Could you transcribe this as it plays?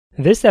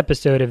This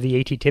episode of the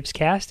AT Tips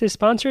Cast is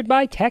sponsored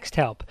by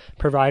TextHelp,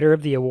 provider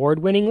of the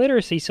award-winning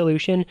literacy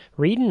solution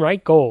Read and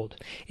Write Gold.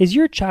 Is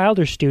your child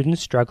or student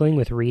struggling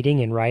with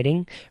reading and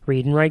writing?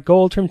 Read and Write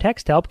Gold from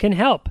TextHelp can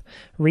help.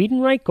 Read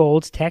and Write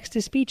Gold's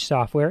text-to-speech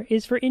software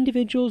is for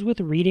individuals with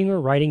reading or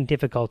writing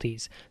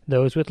difficulties,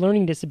 those with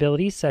learning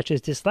disabilities such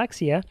as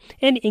dyslexia,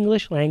 and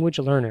English language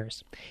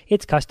learners.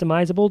 Its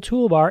customizable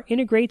toolbar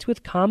integrates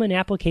with common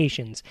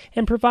applications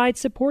and provides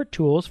support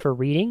tools for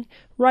reading,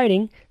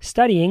 writing,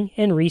 studying,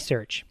 and research.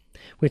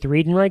 With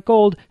Read and Write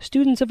Gold,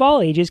 students of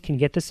all ages can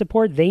get the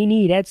support they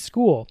need at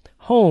school,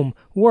 home,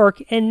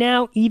 work, and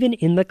now even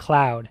in the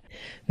cloud.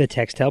 The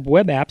TextHelp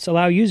web apps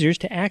allow users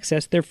to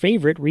access their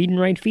favorite read and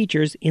write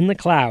features in the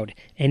cloud,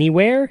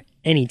 anywhere,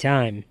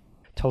 anytime.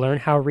 To learn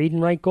how Read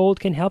and Write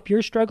Gold can help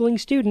your struggling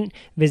student,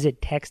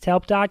 visit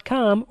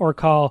texthelp.com or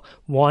call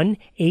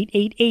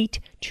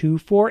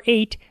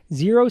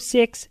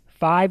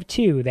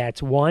 1-888-248-0652.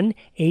 That's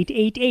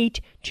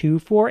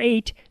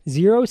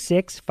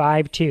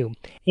 1-888-248-0652.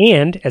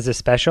 And as a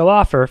special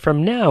offer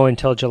from now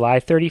until July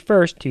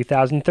 31st,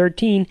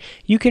 2013,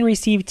 you can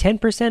receive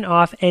 10%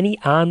 off any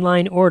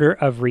online order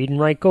of Read and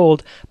Write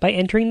Gold by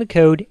entering the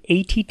code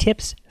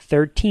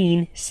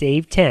ATTIPS13,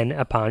 save 10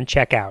 upon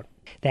checkout.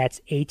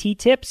 That's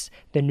ATTIPS,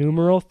 the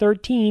numeral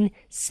 13,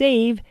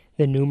 save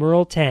the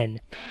numeral 10.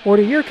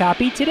 Order your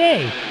copy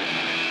today.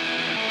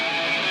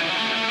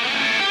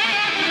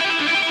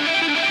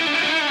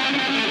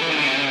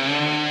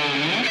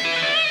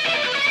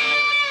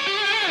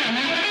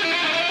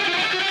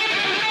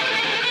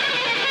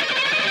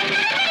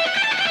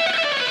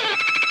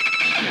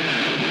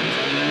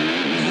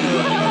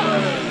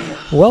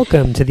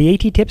 Welcome to the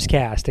AT Tips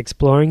Cast,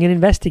 exploring and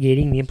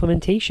investigating the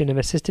implementation of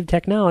assistive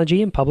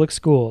technology in public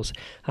schools.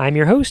 I'm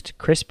your host,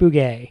 Chris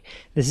Bouguet.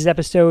 This is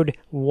episode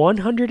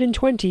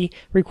 120,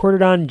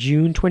 recorded on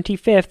June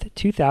 25th,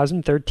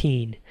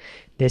 2013.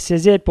 This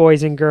is it,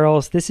 boys and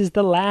girls. This is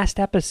the last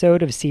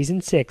episode of Season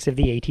 6 of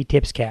the AT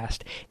Tips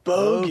Cast.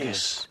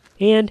 Bogus.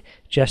 And,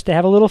 just to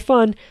have a little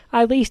fun,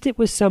 I laced it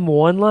with some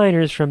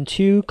one-liners from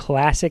two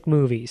classic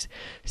movies.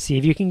 See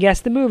if you can guess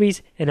the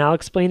movies, and I'll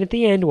explain at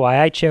the end why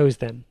I chose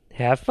them.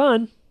 Have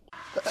fun!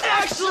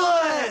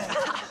 Excellent!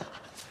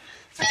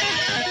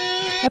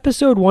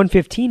 Episode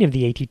 115 of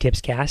the AT Tips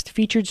Cast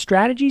featured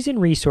strategies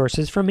and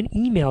resources from an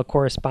email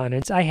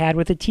correspondence I had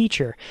with a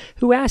teacher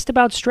who asked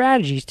about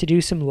strategies to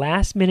do some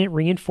last-minute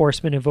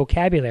reinforcement of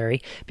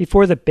vocabulary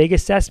before the big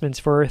assessments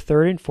for her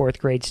 3rd and 4th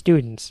grade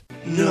students.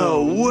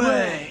 No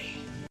way!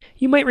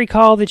 You might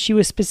recall that she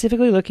was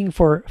specifically looking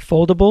for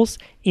foldables,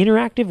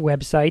 interactive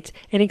websites,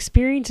 and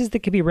experiences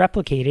that could be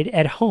replicated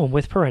at home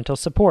with parental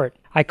support.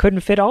 I couldn't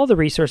fit all the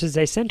resources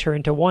I sent her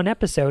into one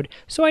episode,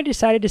 so I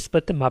decided to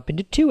split them up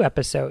into 2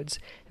 episodes.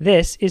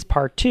 This is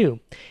part 2.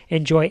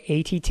 Enjoy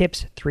AT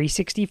Tips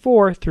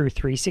 364 through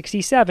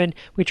 367,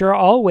 which are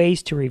all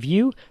ways to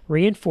review,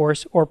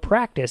 reinforce, or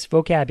practice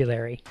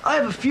vocabulary. I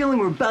have a feeling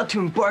we're about to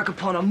embark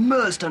upon a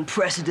most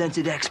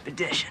unprecedented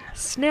expedition.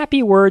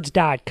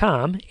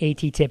 Snappywords.com, AT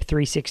Tip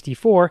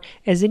 364,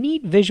 is a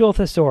neat visual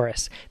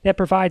thesaurus that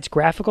provides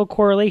graphical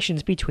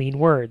correlations between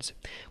words.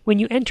 When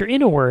you enter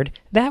in a word,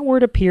 that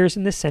word appears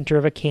in the center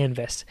of a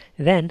canvas.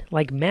 Then,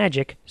 like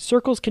magic,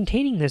 circles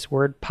containing this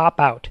word pop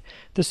out.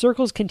 The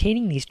circles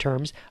containing these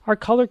terms are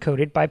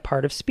color-coded by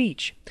part of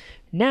speech.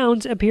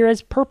 Nouns appear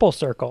as purple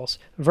circles,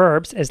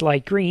 verbs as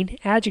light green,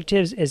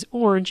 adjectives as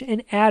orange,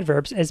 and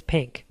adverbs as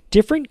pink.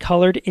 Different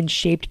colored and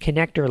shaped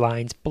connector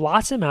lines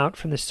blossom out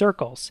from the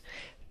circles,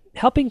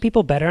 helping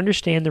people better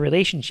understand the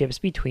relationships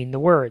between the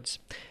words.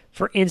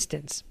 For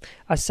instance,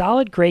 a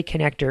solid gray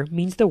connector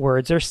means the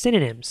words are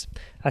synonyms.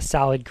 A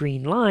solid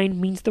green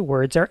line means the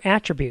words are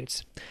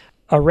attributes.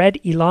 A red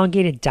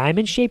elongated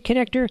diamond-shaped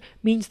connector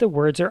means the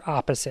words are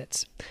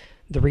opposites.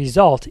 The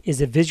result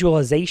is a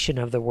visualization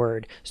of the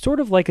word,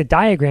 sort of like a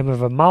diagram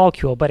of a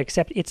molecule, but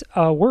except it's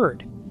a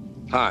word.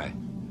 Hi,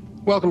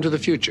 welcome to the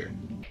future.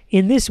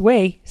 In this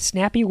way,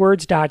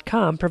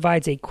 snappywords.com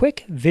provides a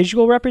quick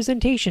visual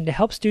representation to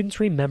help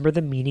students remember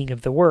the meaning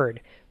of the word.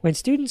 When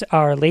students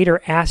are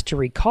later asked to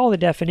recall the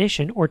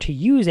definition or to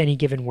use any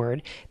given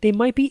word, they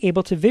might be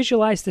able to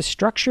visualize the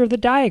structure of the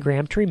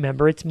diagram to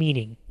remember its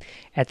meaning.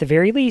 At the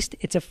very least,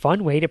 it's a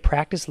fun way to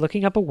practice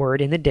looking up a word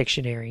in the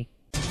dictionary.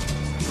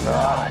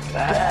 Not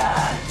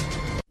bad.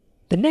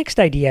 The next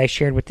idea I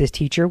shared with this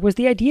teacher was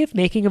the idea of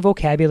making a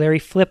vocabulary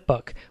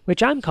flipbook,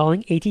 which I'm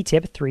calling AT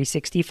Tip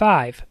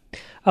 365.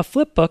 A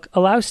flipbook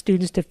allows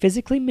students to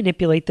physically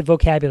manipulate the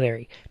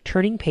vocabulary,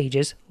 turning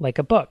pages like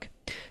a book.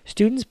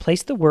 Students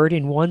place the word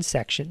in one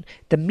section,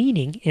 the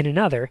meaning in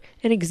another,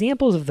 and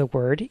examples of the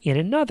word in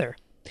another.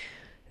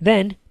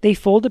 Then, they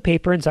fold the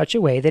paper in such a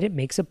way that it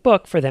makes a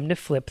book for them to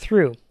flip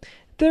through.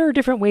 There are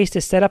different ways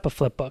to set up a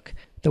flipbook.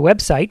 The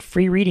website,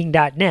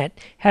 freereading.net,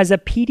 has a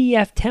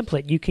PDF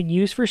template you can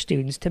use for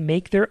students to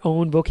make their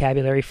own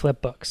vocabulary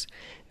flipbooks.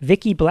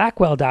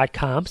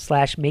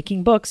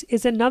 VickiBlackwell.com/makingbooks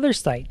is another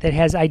site that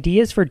has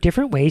ideas for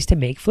different ways to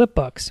make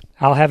flipbooks.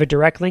 I'll have a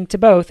direct link to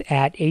both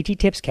at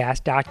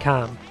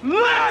attipscast.com.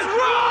 Let's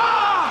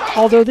rock!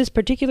 Although this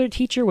particular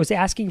teacher was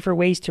asking for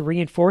ways to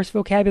reinforce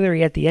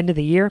vocabulary at the end of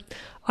the year,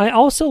 I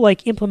also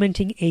like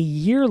implementing a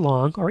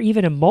year-long or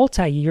even a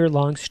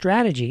multi-year-long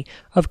strategy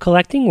of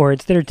collecting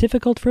words that are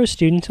difficult for a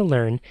student to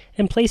learn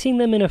and placing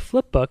them in a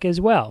flip book as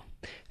well.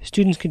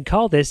 Students could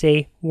call this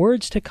a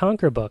Words to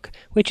Conquer book,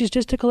 which is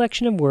just a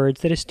collection of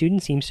words that a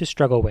student seems to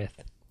struggle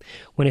with.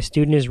 When a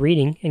student is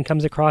reading and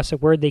comes across a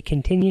word they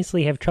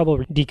continuously have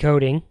trouble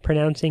decoding,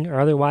 pronouncing, or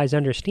otherwise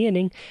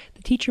understanding,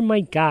 the teacher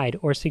might guide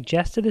or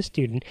suggest to the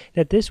student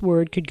that this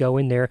word could go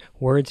in their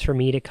Words for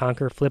Me to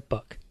Conquer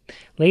flipbook.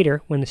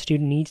 Later, when the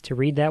student needs to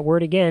read that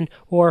word again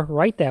or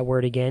write that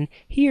word again,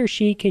 he or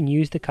she can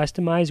use the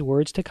customized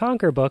Words to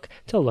Conquer book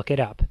to look it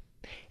up.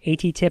 AT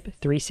Tip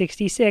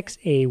 366,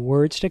 a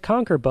Words to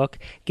Conquer book,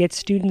 gets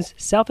students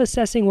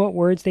self-assessing what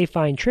words they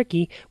find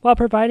tricky while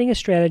providing a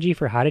strategy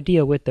for how to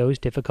deal with those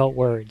difficult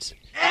words.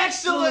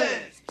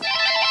 Excellent!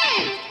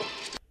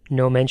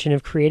 No mention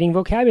of creating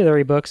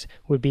vocabulary books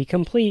would be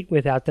complete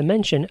without the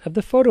mention of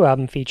the photo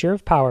album feature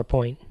of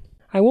PowerPoint.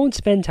 I won't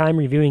spend time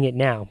reviewing it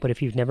now, but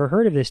if you've never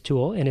heard of this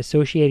tool and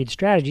associated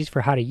strategies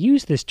for how to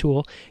use this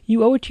tool,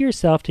 you owe it to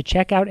yourself to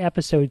check out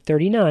episode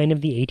 39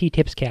 of the AT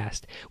Tips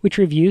Cast, which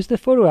reviews the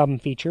photo album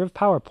feature of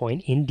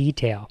PowerPoint in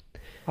detail.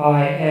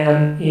 I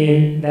am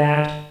in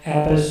that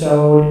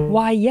episode.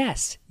 Why,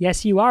 yes.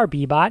 Yes, you are,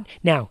 Bebot.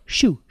 Now,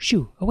 shoo,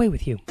 away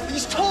with you.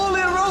 He's totally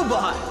a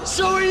robot.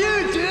 So are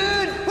you,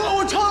 dude. Well,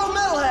 we're total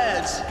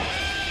metalheads.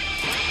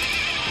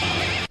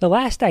 The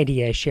last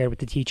idea I shared with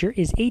the teacher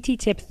is AT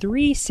Tip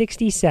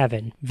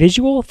 367,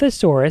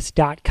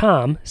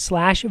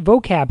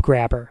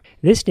 visualthesaurus.com/vocabgrabber.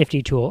 This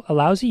nifty tool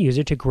allows a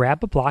user to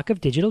grab a block of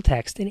digital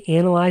text and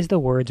analyze the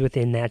words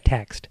within that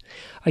text.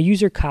 A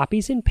user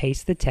copies and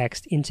pastes the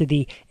text into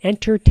the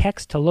Enter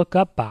Text to Look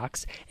Up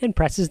box and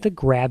presses the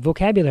Grab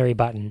Vocabulary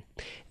button.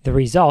 The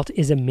result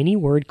is a mini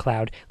word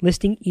cloud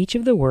listing each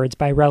of the words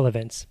by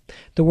relevance.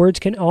 The words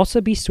can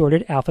also be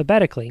sorted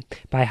alphabetically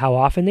by how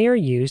often they are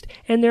used,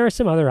 and there are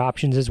some other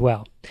options as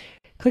well.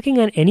 Clicking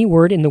on any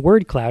word in the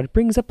word cloud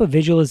brings up a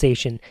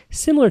visualization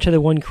similar to the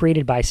one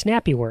created by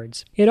Snappy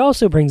Words. It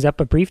also brings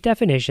up a brief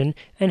definition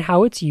and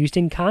how it's used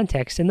in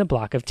context in the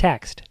block of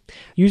text.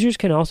 Users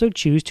can also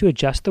choose to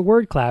adjust the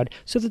word cloud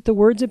so that the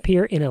words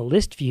appear in a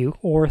list view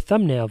or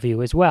thumbnail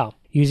view as well.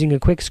 Using a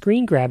quick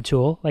screen grab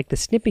tool like the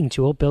snipping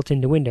tool built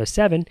into Windows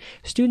 7,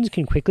 students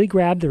can quickly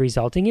grab the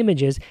resulting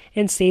images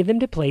and save them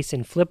to place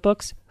in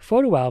flipbooks,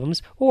 photo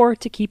albums, or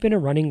to keep in a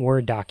running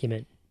Word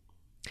document.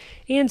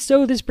 And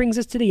so this brings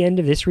us to the end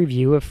of this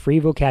review of free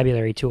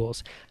vocabulary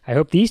tools. I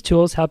hope these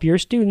tools help your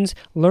students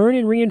learn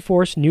and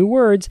reinforce new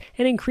words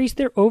and increase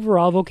their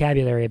overall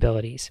vocabulary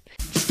abilities.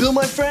 Bill,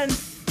 my friend?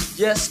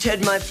 Yes,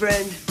 Ted, my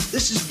friend.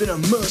 This has been a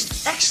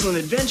most excellent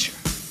adventure.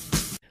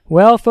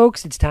 Well,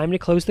 folks, it's time to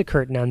close the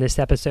curtain on this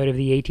episode of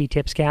the AT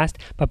Tips Cast,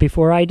 but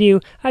before I do,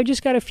 I've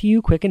just got a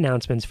few quick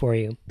announcements for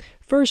you.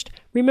 First,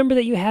 remember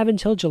that you have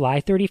until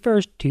July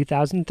 31st,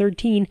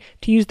 2013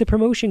 to use the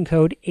promotion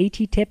code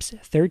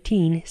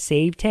ATTIPS13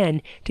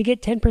 SAVE10 to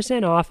get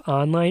 10% off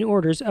online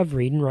orders of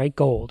Read and Write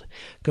Gold.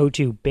 Go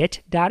to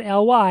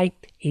bit.ly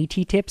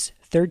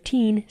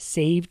ATTIPS13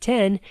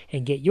 SAVE10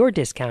 and get your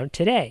discount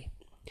today.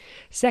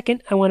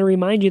 Second, I want to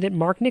remind you that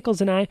Mark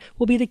Nichols and I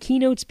will be the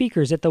keynote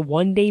speakers at the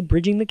one-day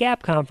Bridging the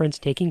Gap conference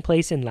taking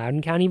place in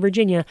Loudoun County,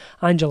 Virginia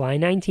on July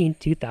 19,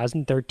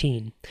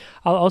 2013.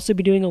 I'll also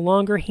be doing a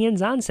longer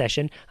hands-on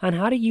session on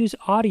how to use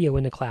audio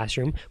in the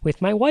classroom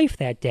with my wife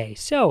that day.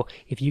 So,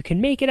 if you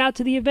can make it out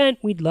to the event,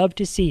 we'd love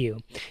to see you.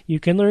 You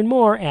can learn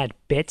more at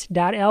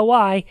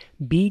bit.ly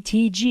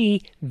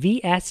BTGVSTE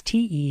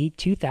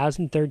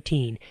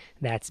 2013.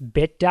 That's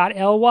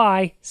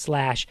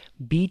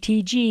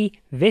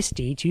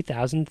bit.ly/BTGVSTE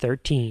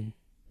 2013.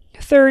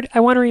 Third, I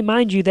want to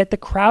remind you that the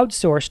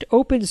crowdsourced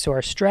open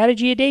source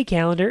Strategy a Day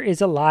calendar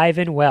is alive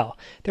and well.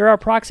 There are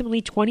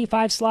approximately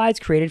 25 slides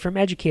created from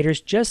educators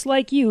just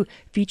like you,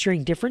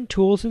 featuring different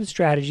tools and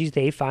strategies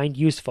they find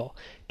useful.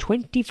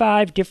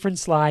 25 different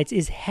slides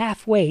is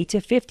halfway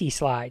to 50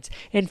 slides,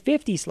 and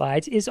 50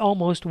 slides is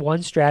almost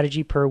one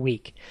strategy per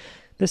week.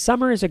 The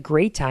summer is a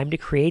great time to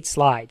create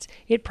slides.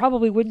 It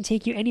probably wouldn't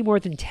take you any more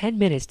than 10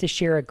 minutes to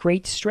share a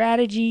great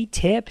strategy,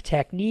 tip,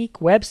 technique,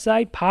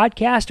 website,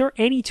 podcast, or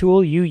any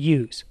tool you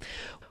use.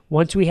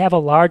 Once we have a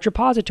large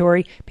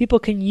repository, people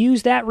can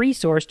use that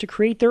resource to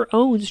create their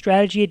own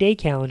Strategy a Day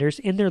calendars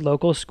in their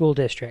local school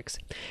districts.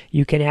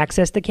 You can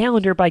access the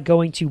calendar by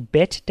going to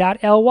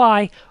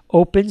bit.ly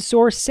open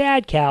source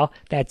sadcal.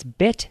 That's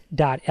bit.ly/open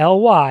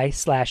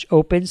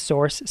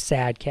source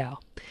sadcal.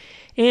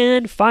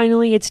 And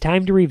finally, it's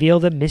time to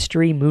reveal the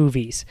mystery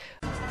movies.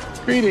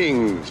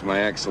 Greetings, my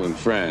excellent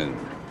friends.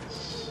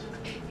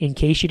 In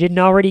case you didn't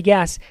already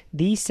guess,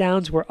 these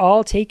sounds were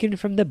all taken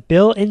from the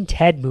Bill and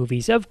Ted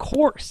movies, of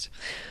course.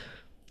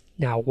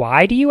 Now,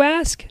 why do you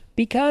ask?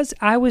 Because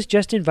I was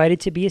just invited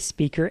to be a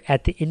speaker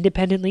at the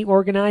independently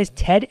organized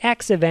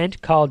TEDx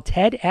event called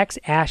TEDx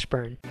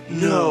Ashburn.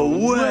 No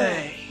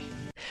way!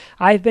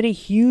 I've been a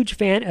huge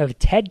fan of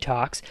TED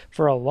Talks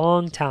for a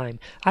long time.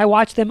 I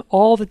watch them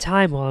all the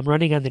time while I'm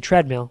running on the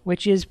treadmill,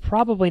 which is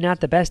probably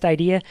not the best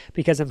idea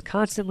because I'm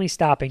constantly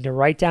stopping to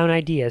write down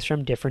ideas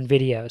from different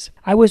videos.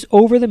 I was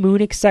over the moon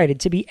excited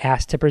to be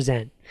asked to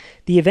present.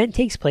 The event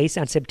takes place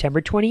on September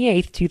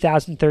 28th,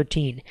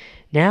 2013.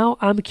 Now,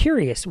 I'm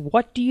curious,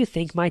 what do you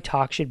think my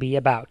talk should be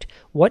about?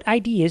 What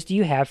ideas do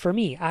you have for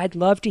me? I'd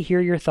love to hear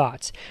your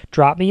thoughts.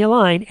 Drop me a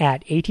line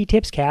at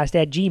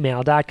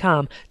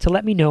attipscast@gmail.com to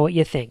let me know what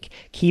you think.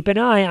 Keep an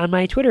eye on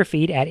my Twitter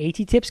feed at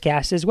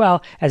attipscast as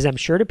well, as I'm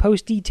sure to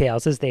post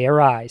details as they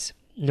arise.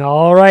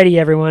 Alrighty,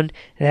 everyone.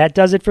 That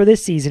does it for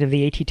this season of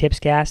the AT Tips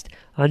Cast.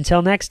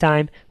 Until next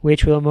time,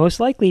 which will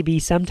most likely be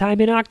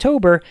sometime in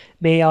October,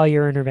 may all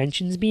your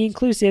interventions be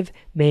inclusive,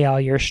 may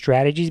all your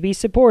strategies be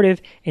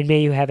supportive, and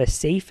may you have a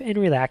safe and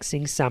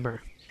relaxing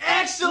summer.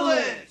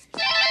 Excellent!